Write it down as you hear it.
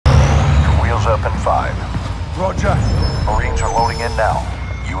Wheels up in 5. Roger. Marines are loading in now.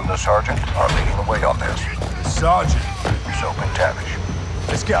 You and the sergeant are leading the way on this. The sergeant. So, MacTavish.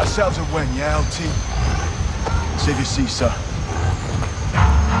 Let's get ourselves a win, yeah, LT? Save your seat, sir.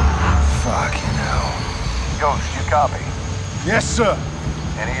 Fucking hell. Ghost, you copy? Yes, sir.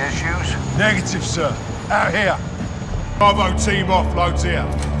 Any issues? Negative, sir. Out here. Bravo team offloads here.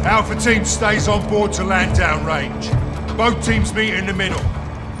 Alpha team stays on board to land downrange. Both teams meet in the middle.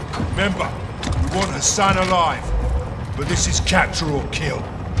 Remember, we want Hassan alive. But this is capture or kill.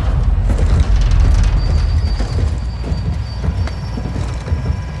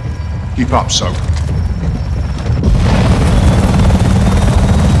 Keep up, Soap.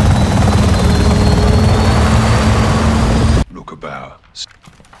 Look about.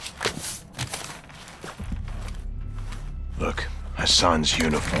 Look, Hassan's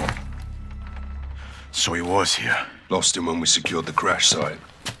uniform. So he was here. Lost him when we secured the crash site.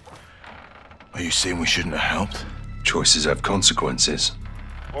 Are you saying we shouldn't have helped? Choices have consequences.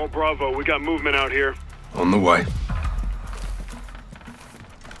 All Bravo, we got movement out here. On the way.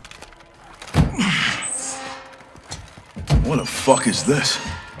 What the fuck is this?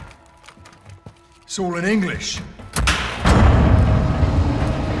 It's all in English.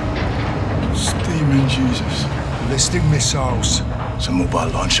 Steaming Jesus. Ballistic missiles. It's a mobile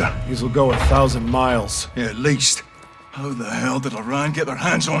launcher. These will go 1,000 miles. Yeah, at least. How the hell did Iran get their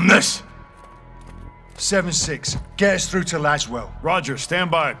hands on this? 7-6. Get us through to Laswell. Roger, stand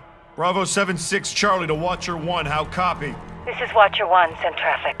by. Bravo 7-6 Charlie to Watcher 1. How copy? This is Watcher 1, send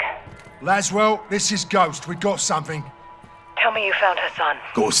traffic. Laswell, this is Ghost. We got something. Tell me you found Hassan.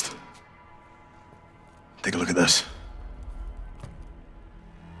 Ghost. Take a look at this.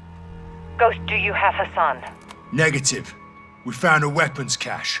 Ghost, do you have Hassan? Negative. We found a weapons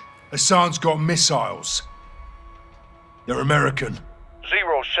cache. Hassan's got missiles. They're American.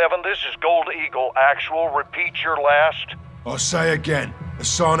 07, this is Gold Eagle. Actual, repeat your last. I'll say again.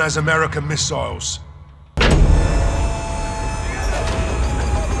 Hassan has American missiles.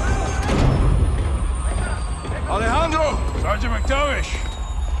 Alejandro! Sergeant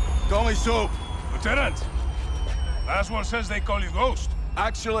MacTavish! Call me Soap. Lieutenant! Last one says they call you Ghost.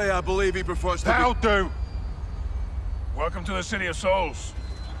 Actually, I believe he prefers to That'll do. Welcome to the City of Souls.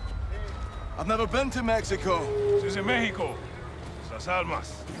 I've never been to Mexico. This is in Mexico. Las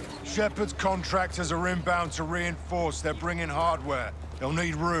Almas. Shepard's contractors are inbound to reinforce. They're bringing hardware. They'll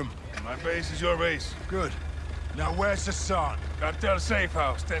need room. My base is your base. Good. Now where's Hassan? Cartel safe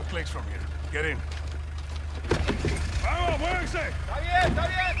house, 10 clicks from here. Get in. Vamos, muévense!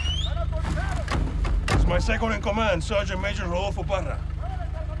 This is my second in command, Sergeant Major Rodolfo Parra.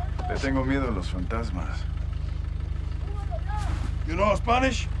 Le tengo miedo a los fantasmas. You know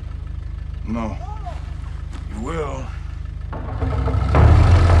Spanish? No. You will.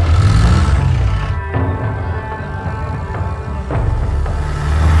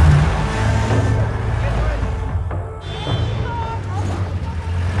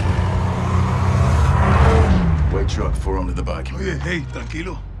 White truck, 4 under the back. Oye, hey,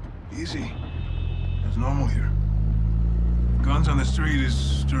 tranquilo. Easy. It's normal here. Guns on the street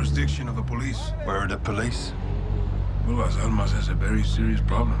is jurisdiction of the police. Where are the police? Well, Las Almas has a very serious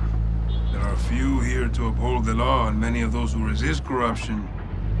problem. There are few here to uphold the law, and many of those who resist corruption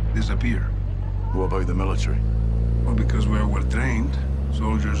disappear. What about the military? Well, because we're well trained,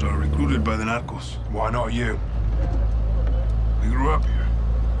 soldiers are recruited by the narcos. Why not you? We grew up here.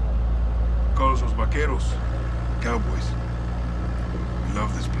 We call us los vaqueros, cowboys. We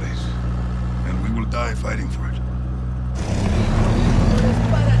love this place, and we will die fighting for it.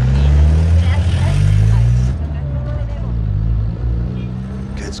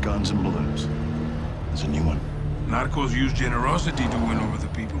 Kids, guns, and balloons. There's a new one. Narcos use generosity to win over the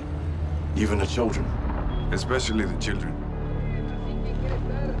people. Even the children. Especially the children.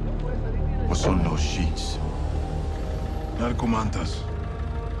 What's on those sheets? Narcomantas.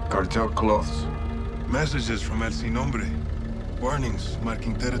 Cartel cloths. Messages from Sin Nombre. Warnings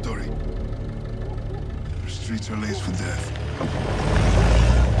marking territory. Our streets are laced with death.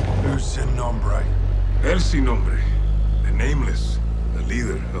 Who's Sin Nombre? Sin Nombre. The nameless. The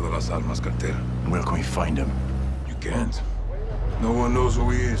leader of the Las Almas cartel. Where can we find him? You can't. No one knows who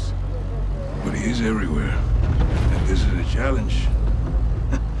he is. But he is everywhere. And this is a challenge.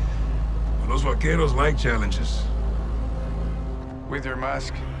 Los vaqueros like challenges. With your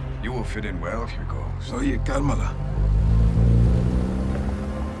mask, you will fit in well here, Ghost. Oye, cálmala.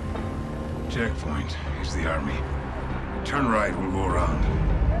 Checkpoint is the army. Turn right, we'll go around.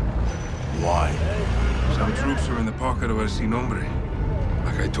 Why? Some troops are in the pocket of Sin Nombre.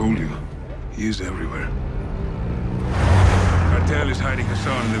 Like I told you, he is everywhere. cartel is hiding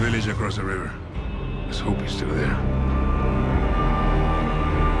Hassan in the village across the river. Let's hope he's still there.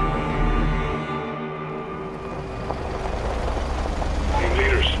 Team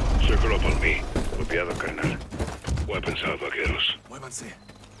leaders, circle up on me. Copiado, carnal. Weapons out, vaqueros. Muévanse.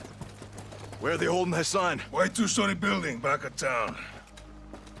 Where are they holding Hassan? White two-story building back of town.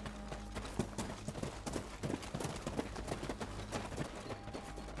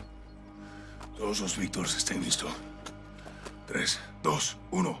 Todos los Víctors estén listos. 3, 2,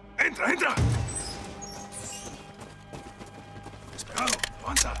 1. ¡Entra, entra! Despegado,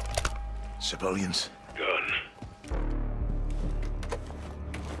 avanza. Civilians. Gun.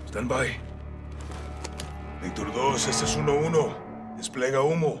 Stand by. Víctor 2, este es 1-1. Desplega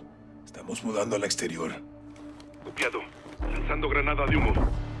humo. Estamos mudando al exterior. Copiado. Lanzando granada de humo.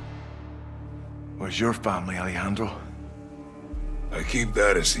 Where's your family, Alejandro? I keep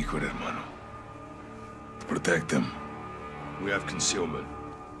that a secret, hermano. Protect them. We have concealment.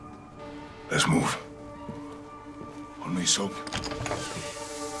 Let's move. On me, Soap.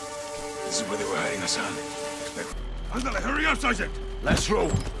 This is where they were hiding Hassan. Ándale, hurry up, Sergeant! Let's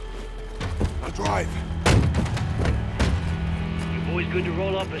roll. I'll drive. You boys good to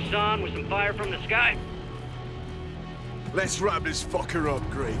roll up Hassan with some fire from the sky? Let's wrap this fucker up,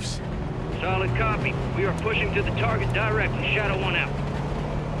 Graves. Solid copy. We are pushing to the target directly. Shadow 1 out.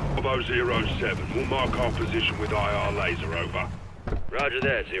 Bravo 07. We'll mark our position with IR laser, over. Roger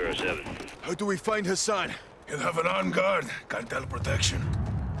that, 07. How do we find Hassan? He'll have an on guard. Cartel protection.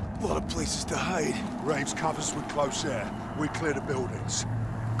 A lot of places to hide. Graves covers with close air. We clear the buildings.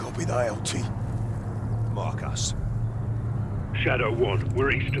 Copy the LT. Mark us. Shadow 1,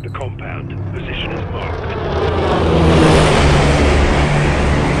 we're east of the compound. Position is marked.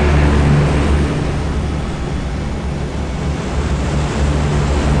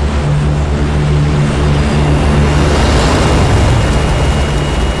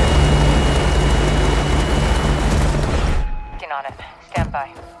 On it. Stand by.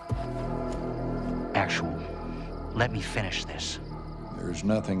 Actual. Let me finish this. There's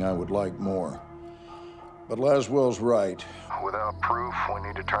nothing I would like more. But Laswell's right. Without proof, we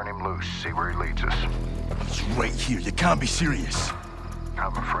need to turn him loose, see where he leads us. He's right here. You can't be serious.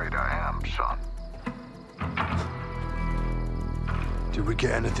 I'm afraid I am, son. Did we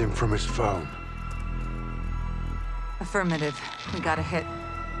get anything from his phone? Affirmative. We got a hit.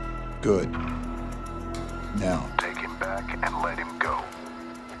 Good. Now. Take him back and let him go.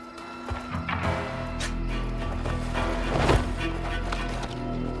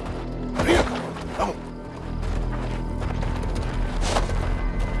 Oh.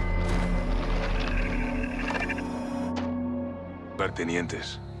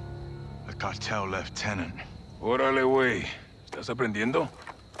 Tenientes. The cartel lieutenant. Órale, güey. ¿Estás aprendiendo?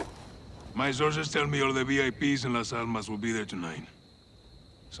 My sources tell me all the VIPs in Las Almas will be there tonight.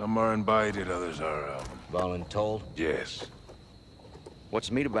 Some are invited, others are, Voluntold? Yes. What's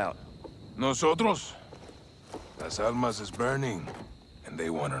the meet about? Nosotros? Las Almas is burning, and they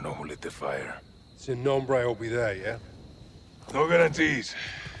want to know who lit the fire. Sin Nombre will be there, yeah? No guarantees,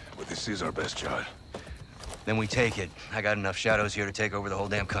 but this is our best shot. Then we take it. I got enough shadows here to take over the whole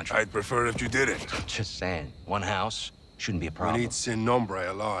damn country. I'd prefer if you didn't. Just saying. One house shouldn't be a problem. We need Sin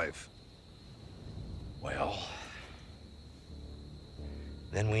Nombre alive. Well...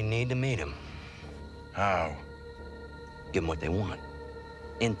 then we need to meet him. How? Give them what they want.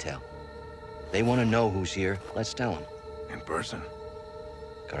 Intel. They want to know who's here. Let's tell them. In person?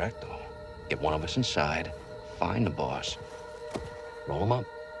 Correcto. Get one of us inside, find the boss, roll him up.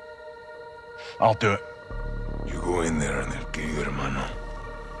 I'll do it. You go in there and they'll kill you, hermano.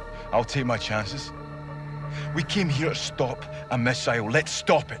 I'll take my chances. We came here to stop a missile. Let's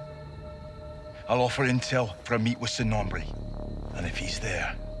stop it. I'll offer intel for a meet with Sin Nombre. And if he's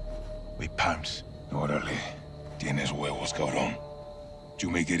there, we pounce. Órale. Tienes huevos, cabrón. You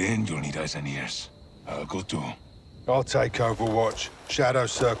make it in, you'll need eyes and ears. I'll go too. I'll take Overwatch. Shadow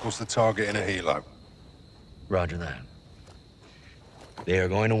circles the target in a helo. Roger that. They are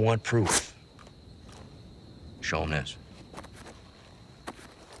going to want proof. Show them this.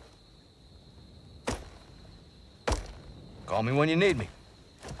 Call me when you need me.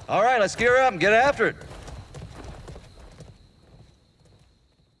 All right, let's gear up and get after it.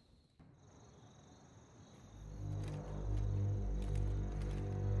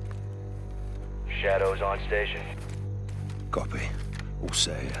 Shadows on station. Copy. All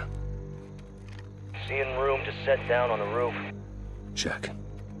set here. Seeing room to set down on the roof. Check.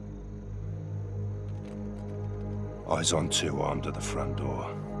 Eyes on two armed at the front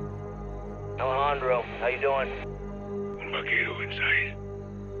door. Alejandro, how you doing? Un vaquero inside.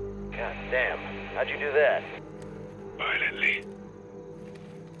 God damn, how'd you do that? Violently.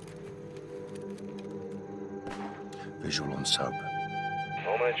 Visual on sub.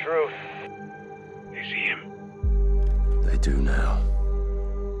 Moment of truth. They see him. They do now.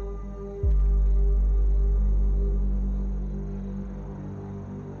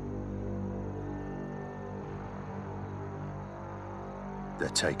 They're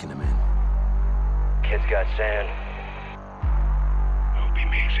taking him in. Kid's got sand. Hope he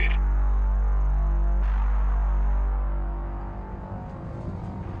makes it.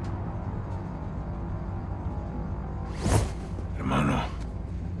 Hermano.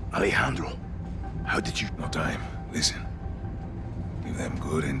 Alejandro, how did you... No time. Listen. Give them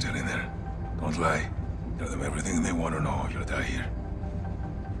good intel in there. Don't lie. Tell them everything they want to know. You'll die here.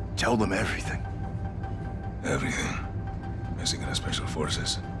 Tell them everything. Everything. Mexican Special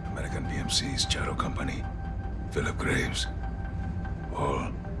Forces, American PMC's Shadow Company, Philip Graves.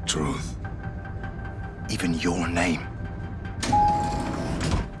 All truth. Even your name.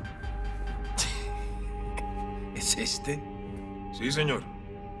 ¿Es este? Sí, señor.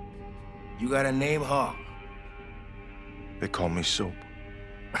 You got a name, huh? They call me Soap.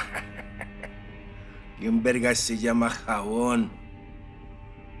 ¿Quién verga se llama Jabón?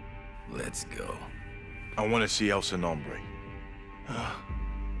 Let's go. I want to see El Sin Nombre.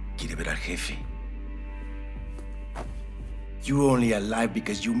 Quiere ver al jefe. You only alive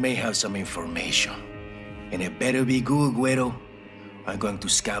because you may have some information. And it better be good, Güero. I'm going to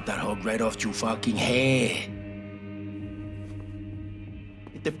scalp that hog right off your fucking head.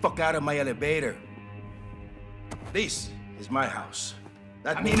 Get the fuck out of my elevator. This is my house.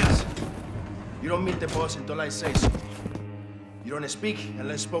 That means you don't meet the boss until I say so. You don't speak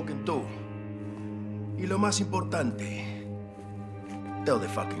unless spoken to. Y lo más importante, tell the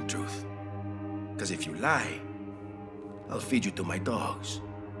fucking truth. Because if you lie, I'll feed you to my dogs.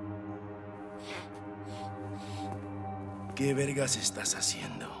 ¿Qué vergas estás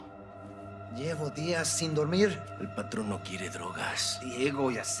haciendo? Llevo días sin dormir. El patrón no quiere drogas.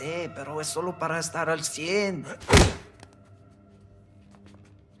 Diego, ya sé, pero es solo para estar al 100.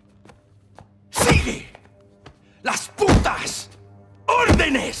 ¡Sigue! ¡Las putas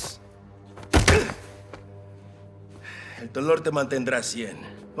órdenes! El dolor te mantendrá 100.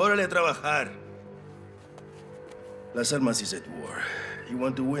 Órale a trabajar. Las almas is at war. You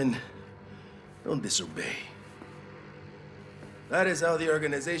want to win? Don't disobey. That is how the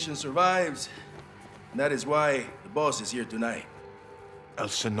organization survives. And that is why the boss is here tonight. El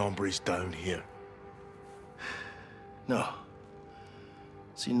Sin Nombre's down here. No.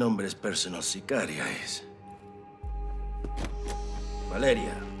 Sin Nombre es personal sicaria es.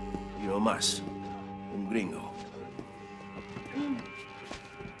 Valeria, y no más. Un gringo.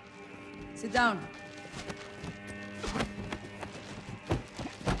 Sit down.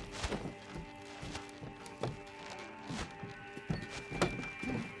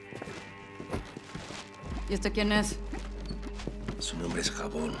 ¿Y este quién es? Su nombre es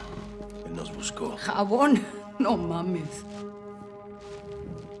Jabón. Él nos buscó. ¿Jabón? No mames.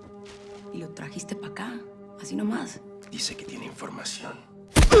 ¿Y lo trajiste para acá? Así nomás. Dice que tiene información.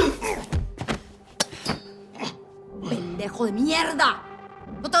 ¡Pendejo de mierda!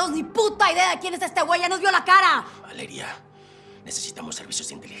 No tenemos ni puta idea de quién es este güey. ¡Ya nos vio la cara! Valeria, necesitamos servicios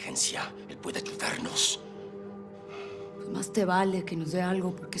de inteligencia. Él puede ayudarnos. Pues más te vale que nos dé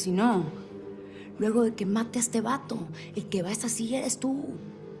algo, porque si no, luego de que mate a este vato, el que va a esa silla eres tú.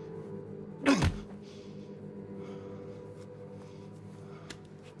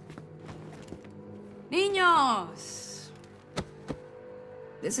 Niños!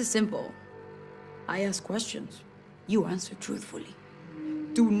 This is simple. I ask questions. You answer truthfully.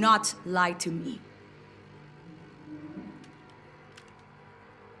 Do not lie to me.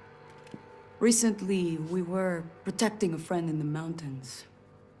 Recently, we were protecting a friend in the mountains.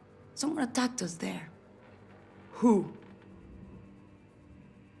 Someone attacked us there. Who?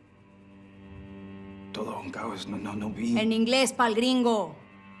 Todo un caos, no vi. En inglés, pa'l gringo.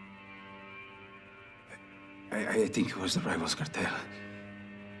 I think it was the rivals cartel.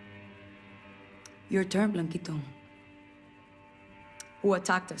 Your turn, Blanquito. Who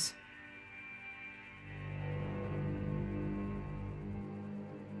attacked us?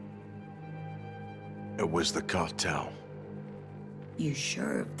 It was the cartel. You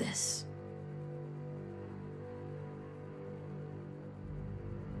sure of this?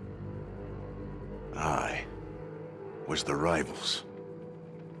 I was the rivals.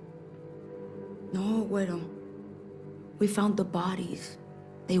 No, Güero. We found the bodies.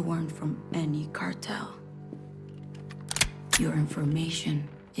 They weren't from any cartel. Your information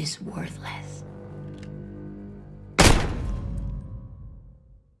is worthless.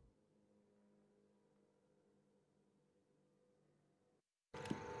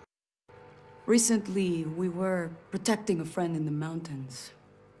 Recently, we were protecting a friend in the mountains.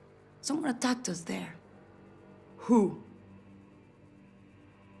 Someone attacked us there. Who?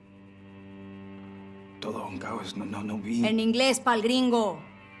 Todo un caos, no vi. En inglés, pa'l gringo.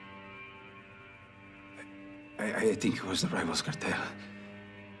 I think it was the rivals cartel.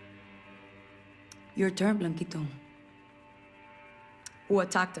 Your turn, Blanquito. Who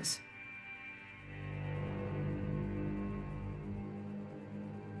attacked us?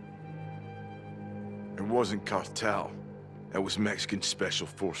 It wasn't cartel. That was Mexican Special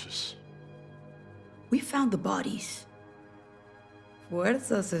Forces. We found the bodies.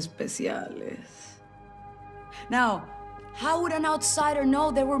 Fuerzas Especiales. Now, how would an outsider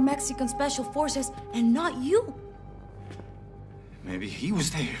know there were Mexican Special Forces and not you? Maybe he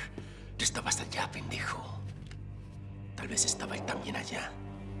was there. Tú estabas allá, pendejo. Tal vez estaba él también allá.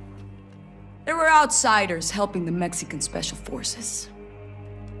 There were outsiders helping the Mexican Special Forces.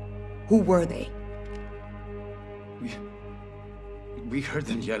 Who were they? We heard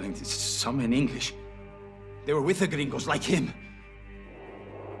them yelling, some in English. They were with the gringos, like him.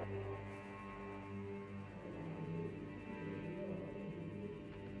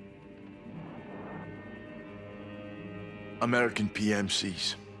 American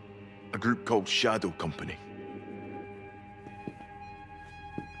PMCs. A group called Shadow Company.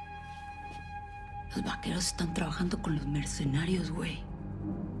 Los vaqueros están trabajando con los mercenarios, güey.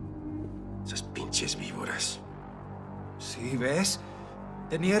 Esas pinches víboras. Sí, ¿ves?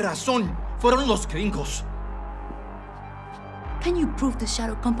 Tenía razón. Fueron los gringos. Can you prove the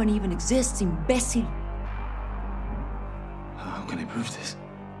Shadow Company even exists, imbécil? How can I prove this?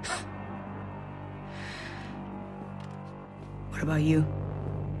 What about you?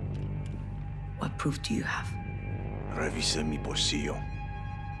 What proof do you have? Revisé mi bolsillo.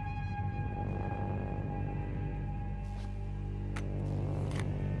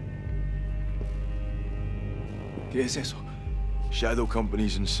 ¿Qué es eso? Shadow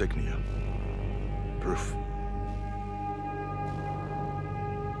Company's insignia. Proof.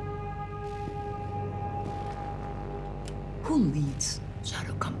 Who leads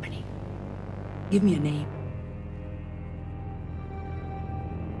Shadow Company? Give me a name.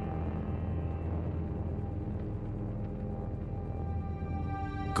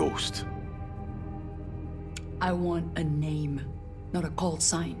 Ghost. I want a name, not a call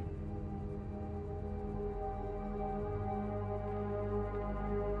sign.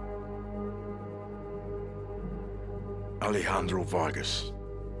 Alejandro Vargas.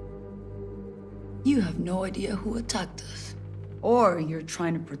 You have no idea who attacked us. Or you're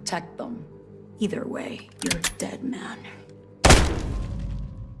trying to protect them. Either way, you're a dead man.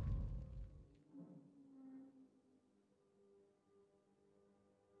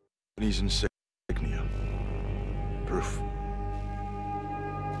 Company's insignia. Proof.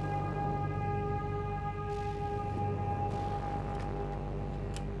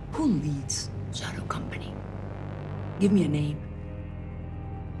 Who leads Shadow Company? Give me a name.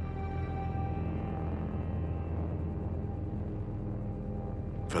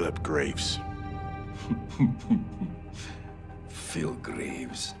 Philip Graves. Phil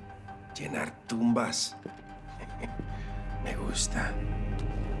Graves. Llenar tumbas. Me gusta.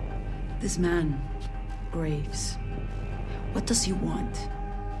 This man, Graves, what does he want?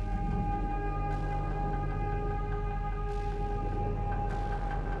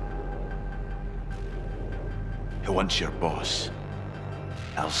 He wants your boss,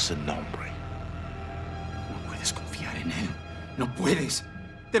 Sin Nombre. No puedes confiar en él. No puedes.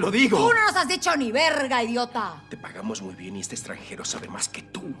 Te lo digo. ¡Tú no nos has dicho ni verga, idiota! Te pagamos muy bien y este extranjero sabe más que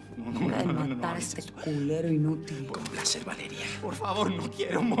tú. Hora de matar a este culero inútil. Con placer, Valeria. Por favor, no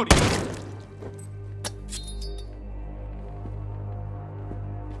quiero morir.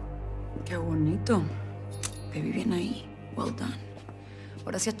 Qué bonito. Te vi bien ahí. Well done.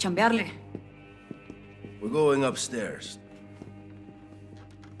 Ahora sí a chambearle. We're going upstairs.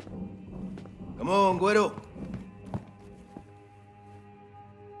 Come on, güero.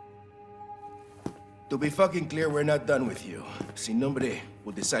 To be fucking clear, we're not done with you. Sin Nombre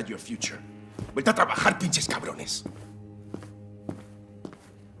will decide your future. Vuelta a trabajar, pinches cabrones.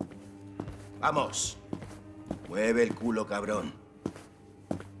 Vamos. Mueve el culo, cabrón.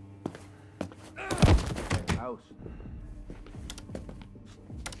 House.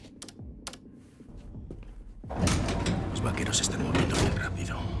 Los vaqueros se están moviendo bien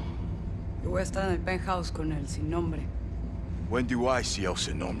rápido. Yo voy a estar en el penthouse con el Sin Nombre. When do I see El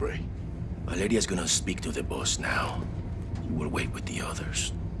Sin Nombre? Valeria's gonna speak to the boss now. You will wait with the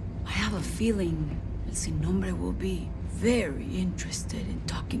others. I have a feeling El Sin Nombre will be very interested in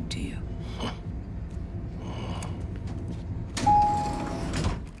talking to you.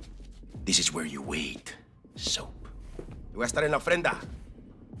 This is where you wait. Soap. Yo voy a estar en la ofrenda.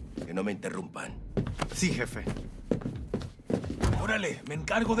 Que no me interrumpan. Sí, jefe. Órale, me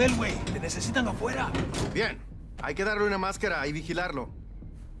encargo de él, güey. Te necesitan afuera. Bien. Hay que darle una máscara y vigilarlo.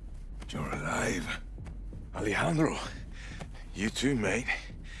 You're alive. Alejandro, you too, mate.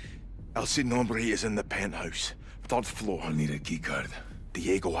 El Sin Nombre is in the penthouse. 3rd floor. I'll need a keycard.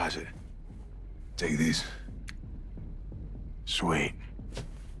 Diego has it. Take this. Sweet.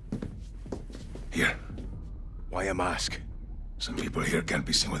 Here. Why a mask? Some people here can't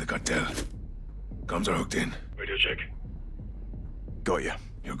be seen with the cartel. Comms are hooked in. Radio check. Got you.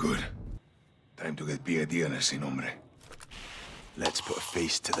 You're good. Time to get PID on el Sin Nombre. Let's put a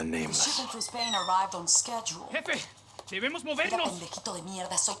face to the nameless. Shipping for Spain arrived on schedule. Jefe, debemos Mira, movernos. pendejito de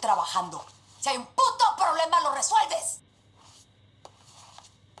mierda, estoy trabajando. Si hay un puto problema, lo resuelves.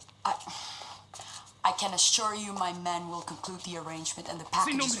 I can assure you my men will conclude the arrangement and the Sin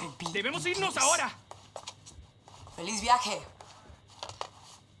packages Nombre, will be debemos in irnos place. ahora. ¡Feliz viaje!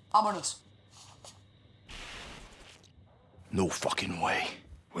 Vámonos. No fucking way.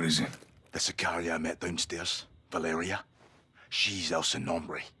 What is it? The Sicaria I met downstairs, Valeria. She's El Sin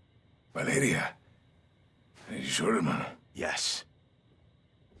Nombre. Valeria? Are you sure, hermano? Yes.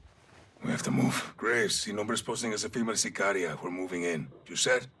 We have to move. Graves, Sin Nombre's posting as a female Sicaria. We're moving in. You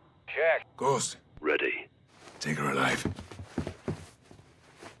set? Check. Ghost. Ready. Take her alive.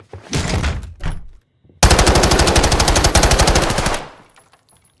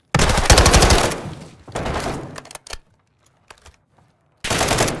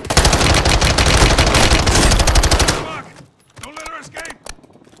 Don't let her escape!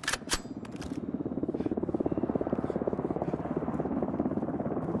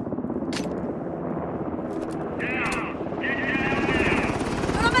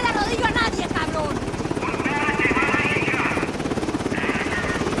 ¡No me la rodillo a nadie, cabrón!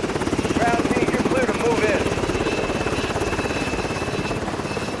 Ground team, you're clear to move in.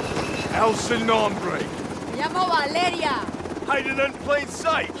 El Sin Nombre. Me llamo Valeria. Hiding in plain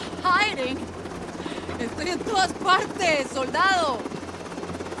sight. Hiding. Estoy en todas partes, soldado.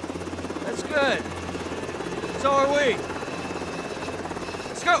 That's good. So are we.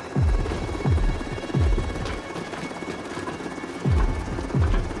 Let's go.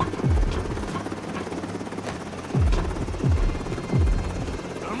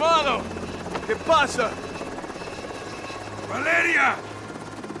 Hermano, ¿qué pasa? Valeria!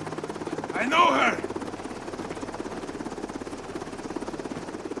 I know her!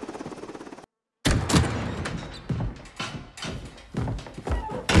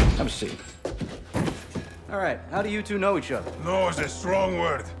 Have a seat. All right, how do you two know each other? No is a strong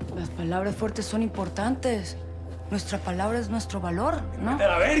word. Las palabras fuertes son importantes. Nuestra palabra es nuestro valor, ¿no? ¡De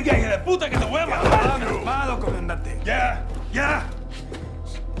la verga, hija de puta, que te voy a matar! ¡Calmado, comandante! ¡Ya! ¡Ya!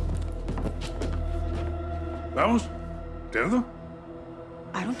 ¿Vamos? ¿Cerdo?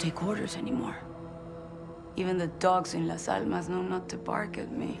 I don't take orders anymore. Even the dogs in Las Almas know not to bark at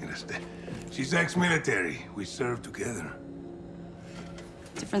me. She's ex-military. We served together.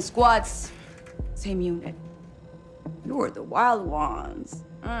 Different squads, same unit. You were the wild ones.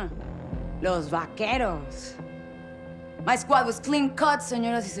 Los vaqueros. My squad was clean cut,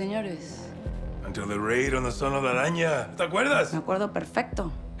 señoras y señores. Until the raid on the Son of la Araña. ¿Te acuerdas? Me acuerdo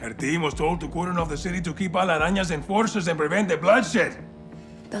perfecto. Her team was told to cordon off the city to keep all Araña's enforcers and prevent the bloodshed.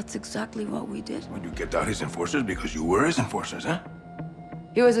 That's exactly what we did. Well, you kept out his enforcers because you were his enforcers, huh?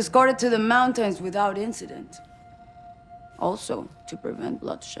 He was escorted to the mountains without incident. Also, to prevent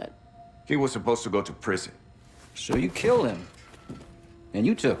bloodshed. He was supposed to go to prison. So you killed him. And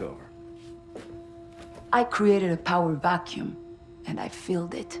you took over. I created a power vacuum, and I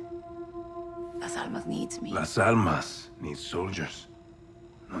filled it. Las Almas needs me. Las Almas need soldiers,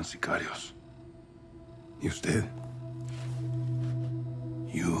 not sicarios. Y usted?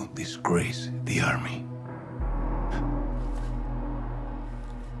 You disgrace the army.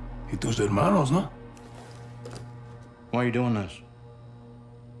 Y tus hermanos, ¿no? Why are you doing this?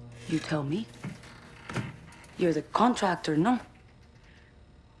 You tell me. You're the contractor, no?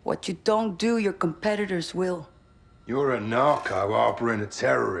 What you don't do, your competitors will. You're a narco harboring a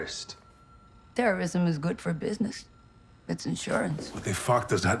terrorist. Terrorism is good for business. It's insurance. What the fuck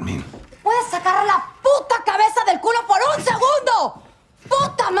does that mean? ¡Puedes sacar la puta cabeza del culo por un segundo!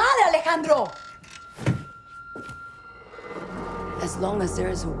 ¡Puta madre, Alejandro! As long as there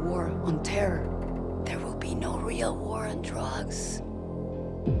is a war on terror, there will be no real war on drugs.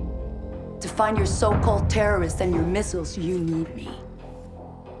 To find your so-called terrorists and your missiles, you need me.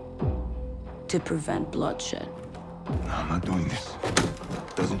 To prevent bloodshed. No, I'm not doing this.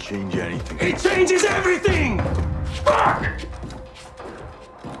 Doesn't change anything. It changes everything! Fuck!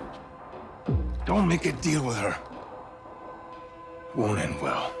 Don't make a deal with her. It won't end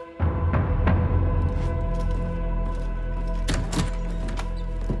well.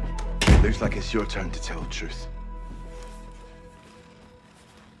 Looks like it's your turn to tell the truth.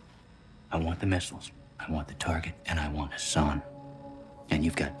 I want the missiles, I want the target, and I want Hassan. And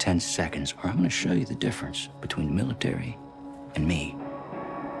you've got 10 seconds, or I'm gonna show you the difference between the military and me.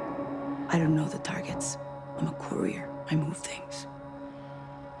 I don't know the targets. I'm a courier. I move things.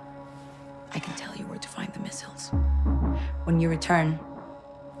 I can tell you where to find the missiles. When you return,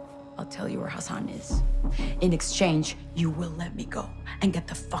 I'll tell you where Hassan is. In exchange, you will let me go and get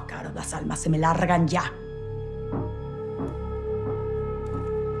the fuck out of Las Almas. Se me largan ya.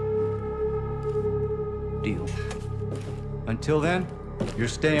 Deal. Until then, you're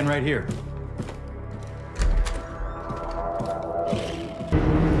staying right here.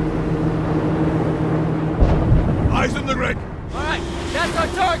 Eyes on the red. All right, that's our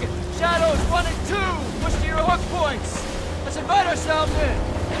target. Shadows 1 and 2. Push to your hook points. Let's invite ourselves in.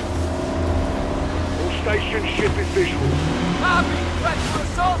 All station ship is visual. Copy. Threat for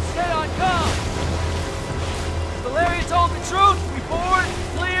assault. Stay on comm. Valeria told the truth. We board,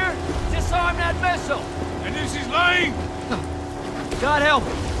 clear, disarm that missile. And this is lying? God help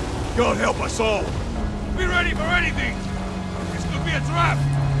us. God help us all. Be ready for anything. This could be a trap.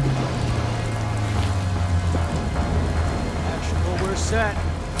 Actual, we're set.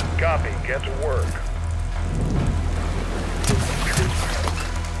 Copy. Get to work.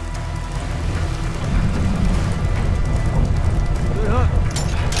 Good hook.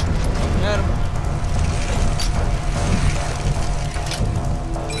 Got him.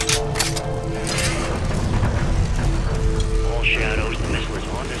 All Shadows, the missile is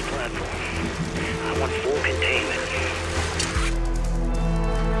on this platform. I want full containment.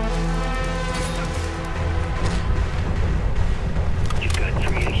 You've got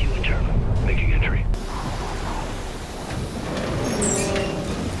 3 AQ internal. Making entry.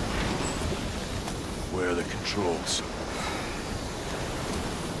 Where are the controls?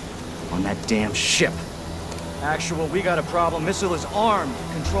 On that damn ship. Actual, we got a problem. Missile is armed.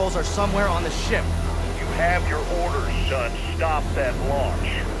 Controls are somewhere on the ship. You have your orders, son. Stop that launch.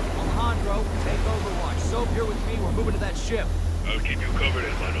 Alejandro, take overwatch. Soap, you're with me. We're moving to that ship. I'll keep you covered,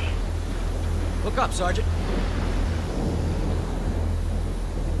 hermano. Look up, Sergeant.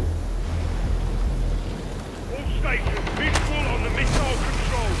 All stations, visual on the missile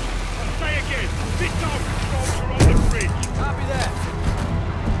controls. I'll say again, missile controls are on the bridge. Copy that.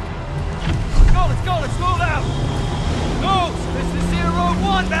 Let's go, let's move out! Ghost, this is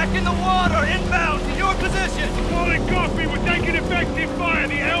 0-1, back in the water, inbound, to your position! Solid copy, we're taking effective fire,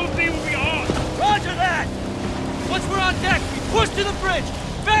 the LZ will be on! Roger that! Once we're on deck, we push to the bridge,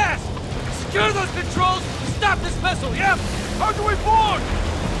 fast! Secure those controls, stop this missile, yep! How do we board?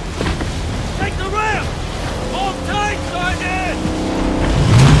 Take the ramp! Hold tight, Sergeant!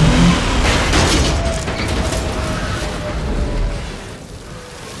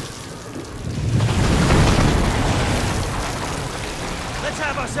 Let's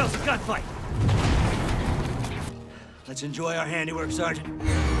have ourselves a gunfight. Let's enjoy our handiwork, Sergeant.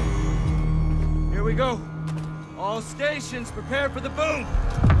 Here we go. All stations, prepare for the boom.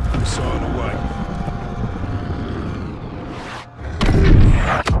 We saw it away.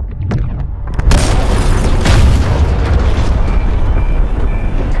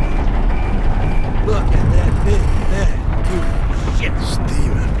 Look at that big bad dude. Shit.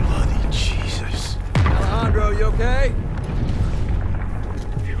 Steaming bloody Jesus. Alejandro, you okay?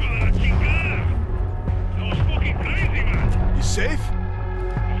 You safe?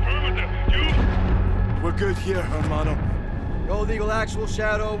 Affirmative. You? We're good here, hermano. Gold Eagle Actual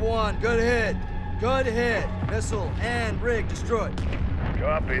Shadow 1. Good hit. Good hit. Missile and rig destroyed.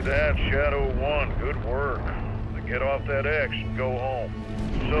 Copy that, Shadow 1. Good work. Now get off that X and go home.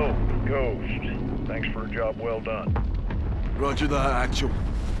 So, Ghost, thanks for a job well done. Roger that, Actual.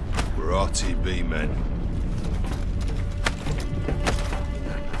 We're RTB, men.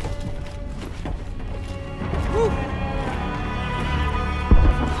 Woo!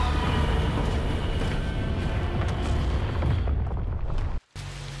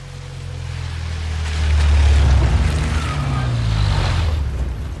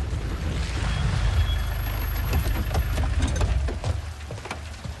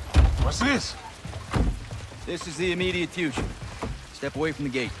 What's this? This is the immediate future. Step away from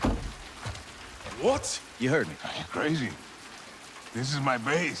the gate. What? You heard me. You're crazy. This is my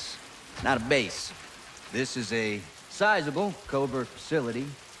base. Not a base. This is a sizable covert facility,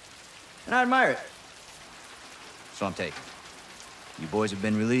 and I admire it. So I'm taking. You boys have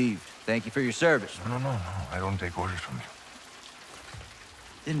been relieved. Thank you for your service. No. I don't take orders from you.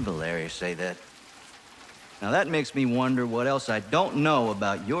 Didn't Valeria say that? Now that makes me wonder what else I don't know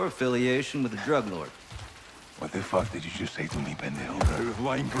about your affiliation with the drug lord. What the fuck did you just say to me, pendejo? With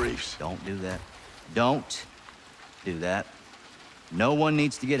line briefs. Don't do that. Don't do that. No one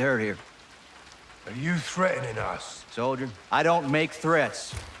needs to get hurt here. Are you threatening us? Soldier, I don't make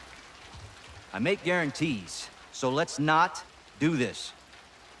threats. I make guarantees. So let's not do this.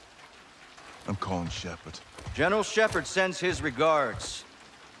 I'm calling Shepard. General Shepard sends his regards.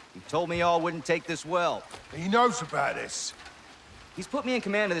 He told me y'all wouldn't take this well. He knows about this. He's put me in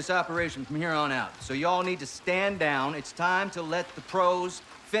command of this operation from here on out. So y'all need to stand down. It's time to let the pros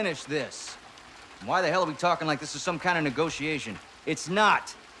finish this. And why the hell are we talking like this is some kind of negotiation? It's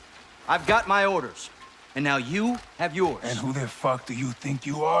not. I've got my orders. And now you have yours. And who the fuck do you think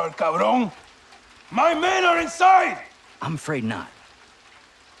you are, cabrón? My men are inside! I'm afraid not.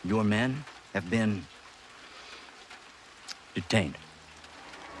 Your men have been detained.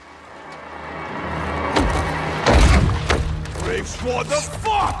 Graves, what the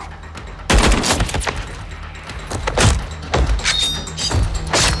fuck?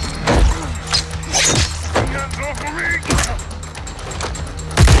 Hands off of me!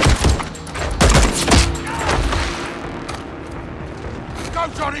 Go,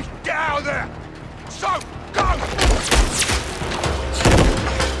 Johnny! Get out of there! So, go!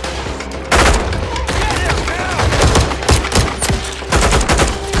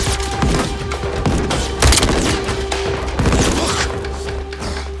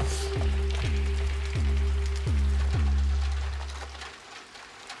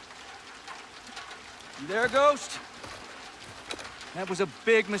 You there, Ghost? That was a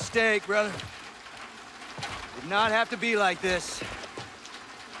big mistake, brother. Did not have to be like this.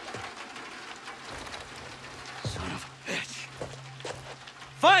 Son of a bitch.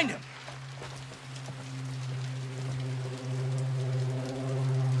 Find him!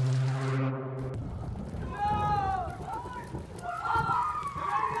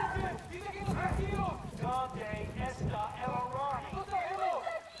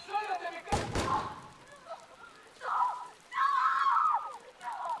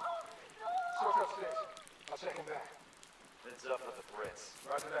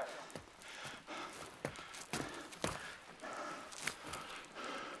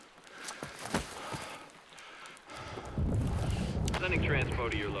 Sending transpo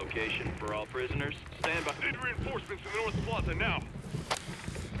to your location for all prisoners. Stand by. Need reinforcements in the North Plaza now.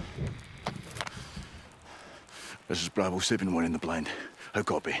 This is Bravo 7-1 in the blind. How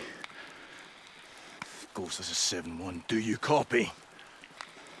copy? Ghost, this is 7-1. Do you copy?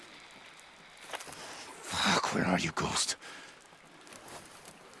 Fuck, where are you, Ghost?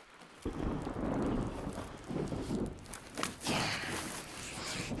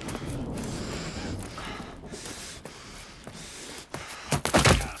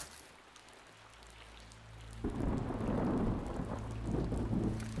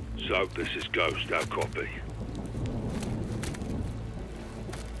 So, this is Ghost, how copy?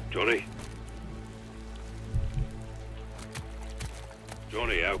 Johnny?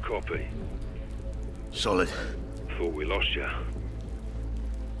 Johnny, how copy? Solid. Thought we lost you.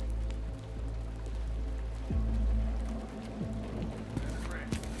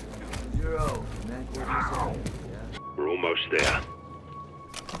 Zero. We're almost there.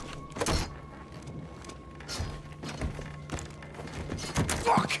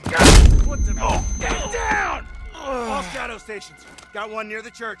 Fuck! What the? Oh. Get down! All shadow stations. Got one near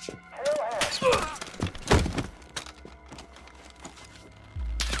the church.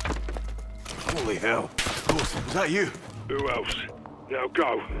 Holy hell. Ghost, was that you? Who else? Now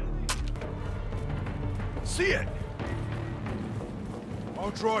go. See it!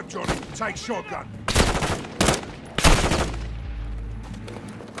 I'll drive, Johnny. Take shotgun.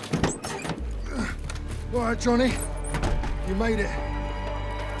 All right, Johnny. You made it.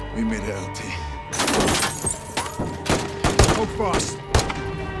 We made it, LT. Hold fast.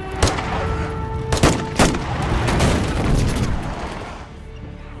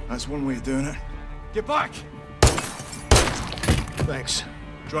 That's one way of doing it. Get back! Thanks.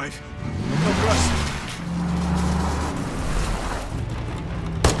 Drive. Go for us.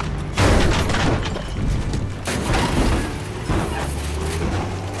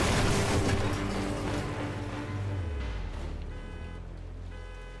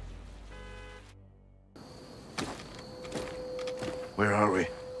 Where are we?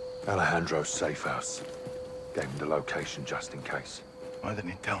 Alejandro's safe house. Gave him the location just in case. Why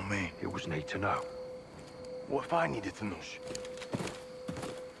didn't he tell me? It was need to know. What if I needed to know?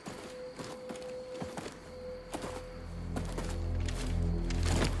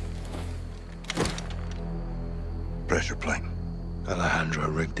 Pressure plane. Alejandro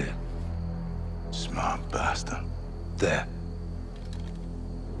rigged it. Smart bastard. There.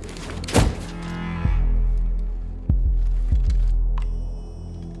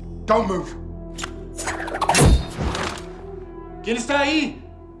 Don't move. ¿Quién está ahí?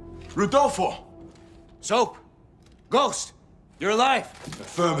 Rodolfo! Soap. Ghost. You're alive.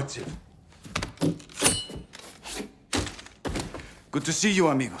 Affirmative. Good to see you,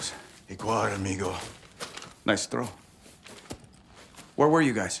 amigos. Igual, amigo. Nice throw. Where were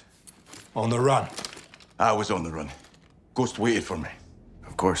you guys? On the run. I was on the run. Ghost waited for me.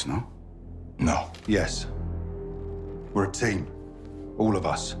 Of course, no? No. Yes. We're a team. All of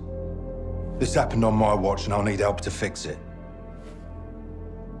us. This happened on my watch, and I'll need help to fix it.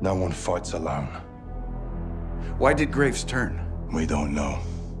 No one fights alone. Why did Graves turn? We don't know.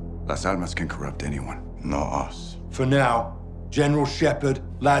 Las Almas can corrupt anyone. Not us. For now, General Shepard,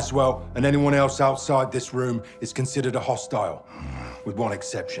 Laswell, and anyone else outside this room is considered a hostile. With one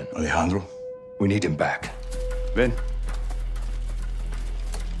exception. Alejandro? We need him back. Ben?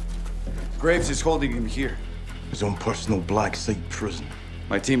 Graves is holding him here. His own personal black site prison.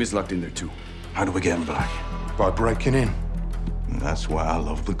 My team is locked in there too. How do we get him back? By breaking in. And that's why I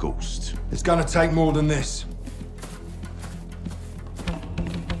love the Ghost. It's gonna take more than this.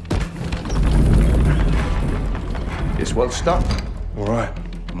 It's well stocked. All right.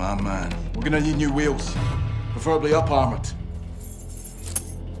 My man. We're gonna need new wheels. Preferably up-armored.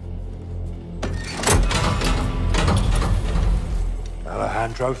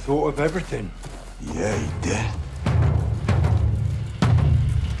 Alejandro thought of everything. Yeah, he did.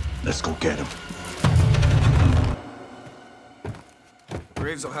 Let's go get him.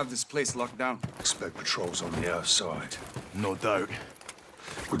 Graves will have this place locked down. Expect patrols on the outside. No doubt.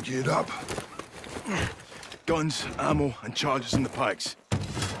 We're geared up. Guns, ammo, and charges in the pikes.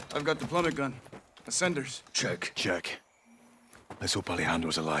 I've got the plummet gun. Ascenders. Check. Check. Let's hope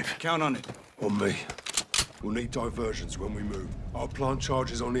Alejandro's alive. Count on it. On me. We'll need diversions when we move. I'll plant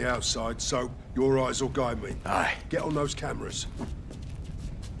charges on the outside, so your eyes will guide me. Aye. Get on those cameras.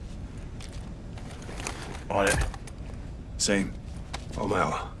 On it. Same. I'm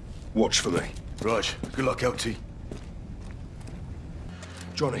out. Watch for me. Raj, good luck out, T.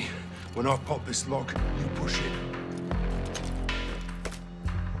 Johnny, when I pop this lock, you push it.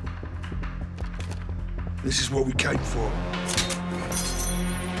 This is what we came for.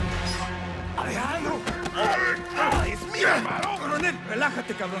 Alejandro! ¡Es mío, hermano! Coronel,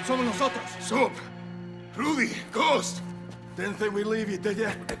 relájate, cabrón. Somos nosotros. Soap! Rudy! Ghost! Didn't think we'd leave you, did you?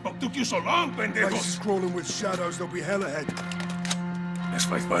 What took you so long, pendejos? Place is crawling with shadows. There'll be hell ahead. Let's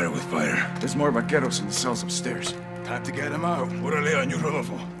fight fire with fire. There's more vaqueros in the cells upstairs. Time to get him out. Orale on you,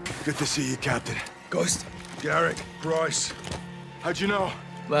 Rodolfo. Good to see you, Captain. Ghost, Garrick, Bryce. How'd you know?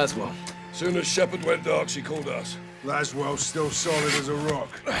 Laswell. Soon as Shepard went dark, she called us. Laswell's still solid as a rock.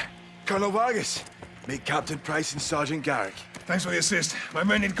 Colonel Vargas. Meet Captain Price and Sergeant Garrick. Thanks for the assist. My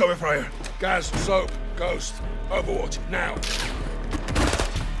men need cover fire. Gaz, Soap, Ghost, Overwatch, now.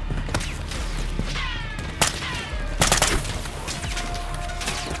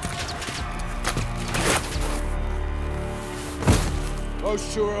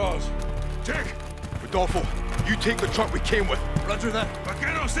 Those two are ours. Check. Rodolfo, you take the truck we came with. Roger that.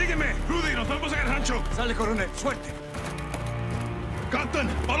 Vaquero, sígueme. Rudy, nos vamos en el rancho. Sale, coronel. Suerte. Captain,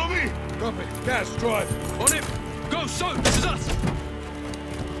 follow me. Copy. Gaz, drive. On it. Go, so, this is us.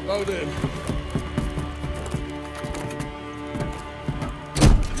 Load in.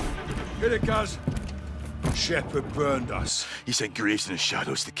 Hit it, Gaz. Shepard burned us. He sent Graves in the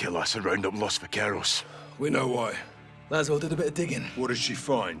shadows to kill us and round up Los Vaqueros. We know why. Laswell did a bit of digging. What did she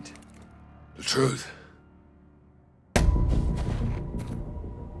find? The truth.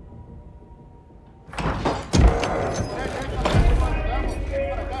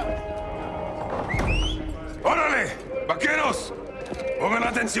 ¡Órale! ¡Vaqueros! ¡Pongan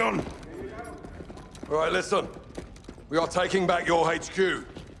atención! All right, listen. We are taking back your HQ.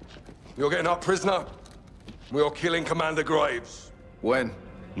 You're getting our prisoner. We are killing Commander Graves. When?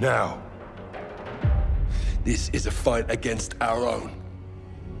 Now. This is a fight against our own.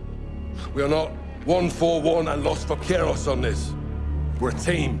 We are not 141 and Los Vaqueros on this. We're a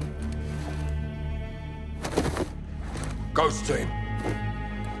team. Ghost team.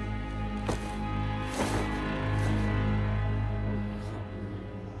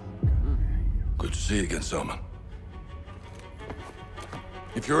 Good to see you again, Simon.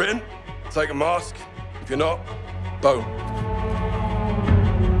 If you're in, take a mask. If you're not, boom.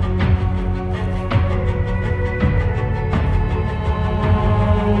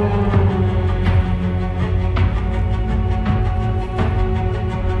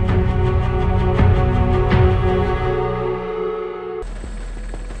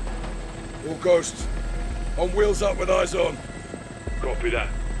 All ghosts. On wheels up with eyes on. Copy that.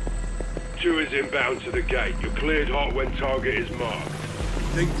 2 is inbound to the gate. You're cleared hot when target is marked.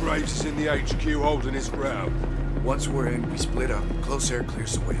 Think Graves is in the HQ holding his ground. Once we're in, we split up. Close air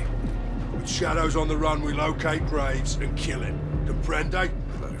clears the way. With Shadows on the run, we locate Graves and kill him. Comprende?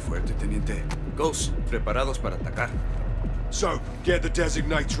 Claro y fuerte, teniente. Ghosts, preparados para atacar. So, get the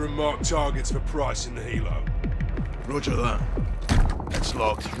designator and mark targets for Price in the helo. Roger that. It's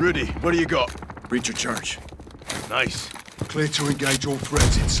locked. Rudy, what do you got? Breach your charge. Nice. Clear to engage all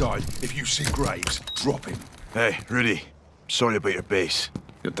threats inside. If you see Graves, drop him. Hey, Rudy. Sorry about your base.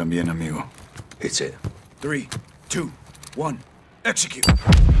 Yo también, amigo. Hits it. 3, 2, 1. Execute.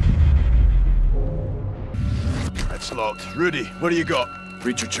 It's locked. Rudy, what do you got?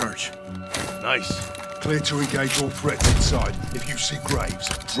 Breach your charge. Nice. Clear to engage all threats inside. If you see Graves,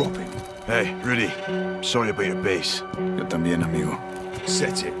 drop him. Hey, Rudy. Sorry about your base. Yo también, amigo.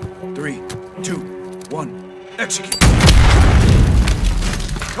 Set it. 3, 2, 1. Execute.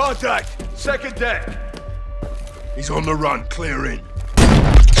 Contact! Second deck! He's on the run. Clear in.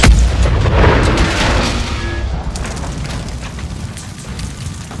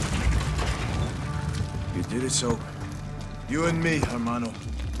 You did it, so. You and me, hermano.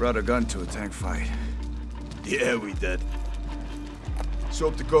 Brought a gun to a tank fight. Yeah, we did.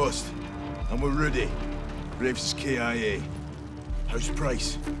 Soap the Ghost. And we're Rudy. Graves is KIA. How's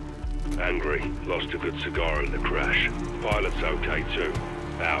Price? Angry. Lost a good cigar in the crash. Pilot's okay too.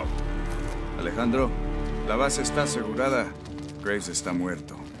 Out. Alejandro, la base está asegurada. Graves está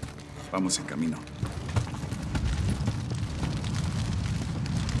muerto. Vamos en camino.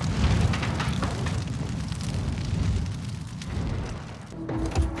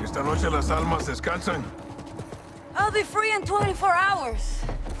 Esta noche las almas descansan. I'll be free in 24 hours.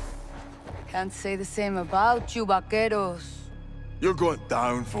 Can't say the same about you, vaqueros. You're going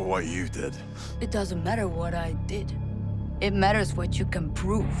down for what you did. It doesn't matter what I did. It matters what you can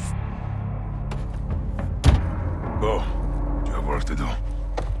prove. Go. You have work to do.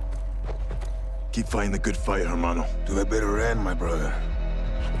 Keep fighting the good fight, hermano. To the bitter end, my brother.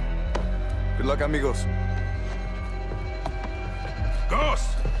 Good luck, amigos. Ghost!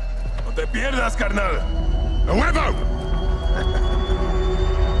 No te pierdas, carnal. ¡A huevo!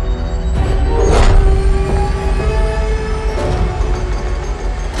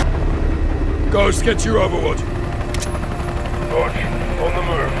 Ghost, get your overwatch. Watch, on the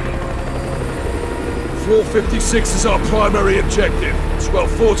move. Floor 56 is our primary objective. It's well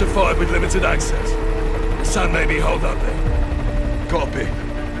fortified with limited access. Hassan made me hold up there. Copy.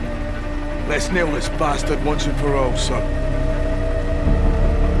 Let's nail this bastard once and for all, son.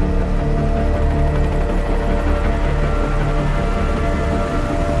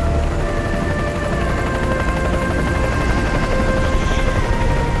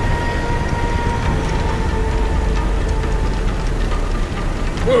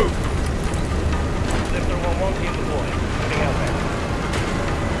 Move! Lifter 1-1, keep deployed. Heading out there.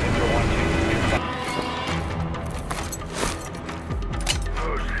 Lifter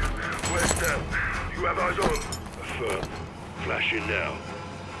 1-2. West down. You have eyes on. Affirm. Flashing now.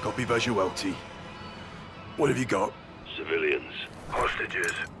 Copy visual, LT. What have you got? Civilians.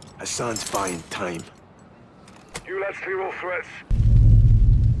 Hostages. Hassan's buying time. You lads clear all threats.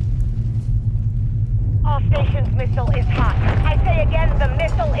 All stations' missile is hot. I say again, the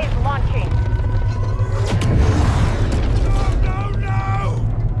missile is launching. No!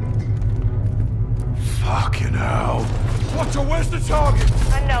 Fucking hell. Watcher, where's the target?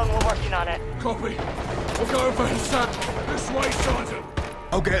 Unknown, we're working on it. Copy. We're going for Hassan. This way, Sergeant.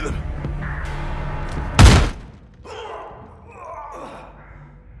 I'll get them.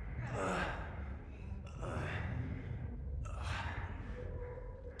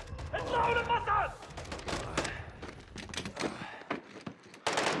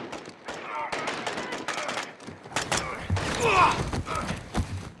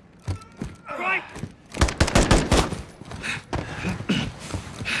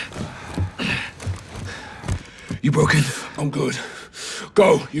 You broken? I'm good.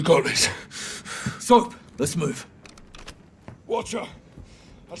 Go, you got this. Soap, let's move. Watcher,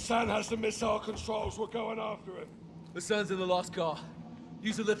 Hassan has the missile controls. We're going after him. Hassan's in the last car.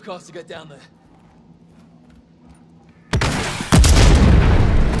 Use the lift cars to get down there.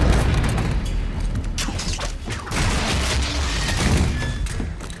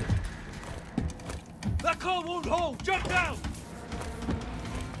 That car won't hold! Jump down!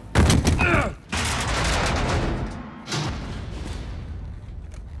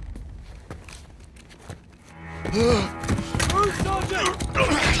 Move, Sergeant!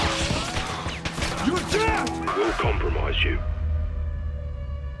 You're dead! We'll compromise you.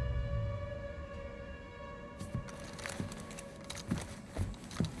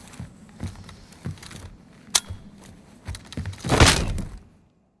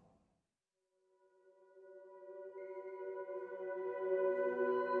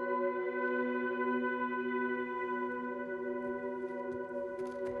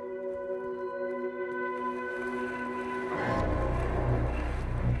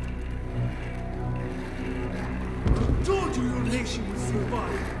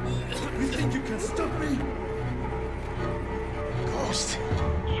 fire. You think you can stop me? Ghost.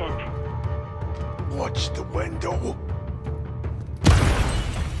 Watch the window.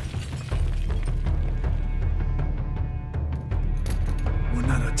 We're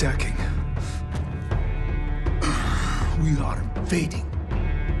not attacking. We are invading.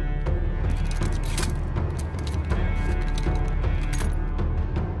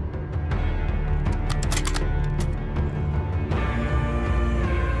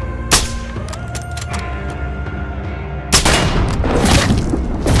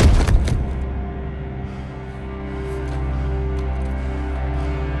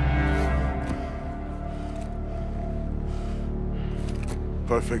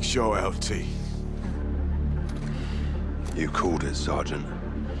 Perfect show, LT. You called it, Sergeant.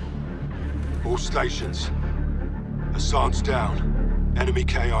 All stations. Hassan's down. Enemy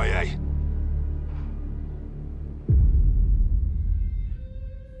KIA.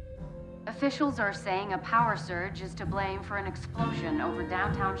 Officials are saying a power surge is to blame for an explosion over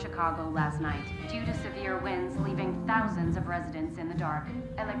downtown Chicago last night, due to severe winds leaving thousands of residents in the dark.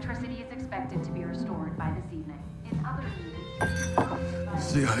 Electricity is expected to be restored by this evening. In other news...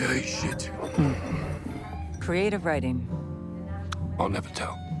 CIA shit. Creative writing. I'll never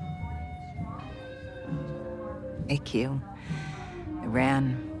tell. AQ.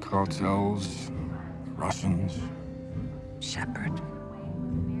 Iran. Cartels. Russians. Shepard.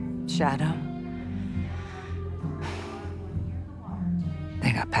 Shadow.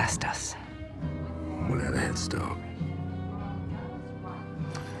 They got past us. We'll have a head start.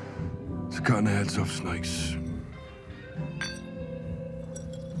 It's cutting the heads off snakes.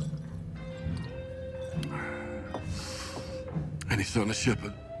 Any sign of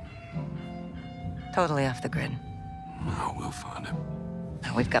Shepard? Totally off the grid. Oh, we'll find him.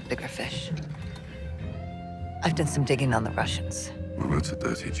 Now we've got bigger fish. I've done some digging on the Russians. Well, that's a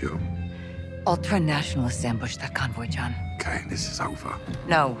dirty job. Ultra-nationalists ambushed that convoy, John. Okay, this is over.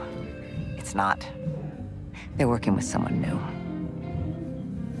 No, it's not. They're working with someone new.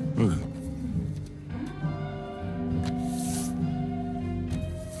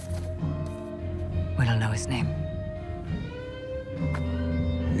 We don't know his name.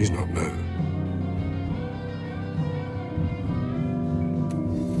 He's not new.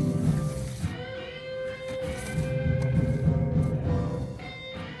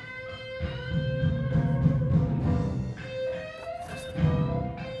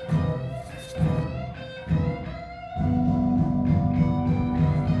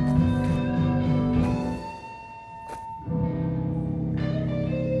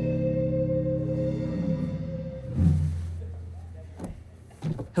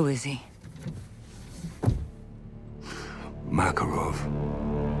 Who is he? Makarov.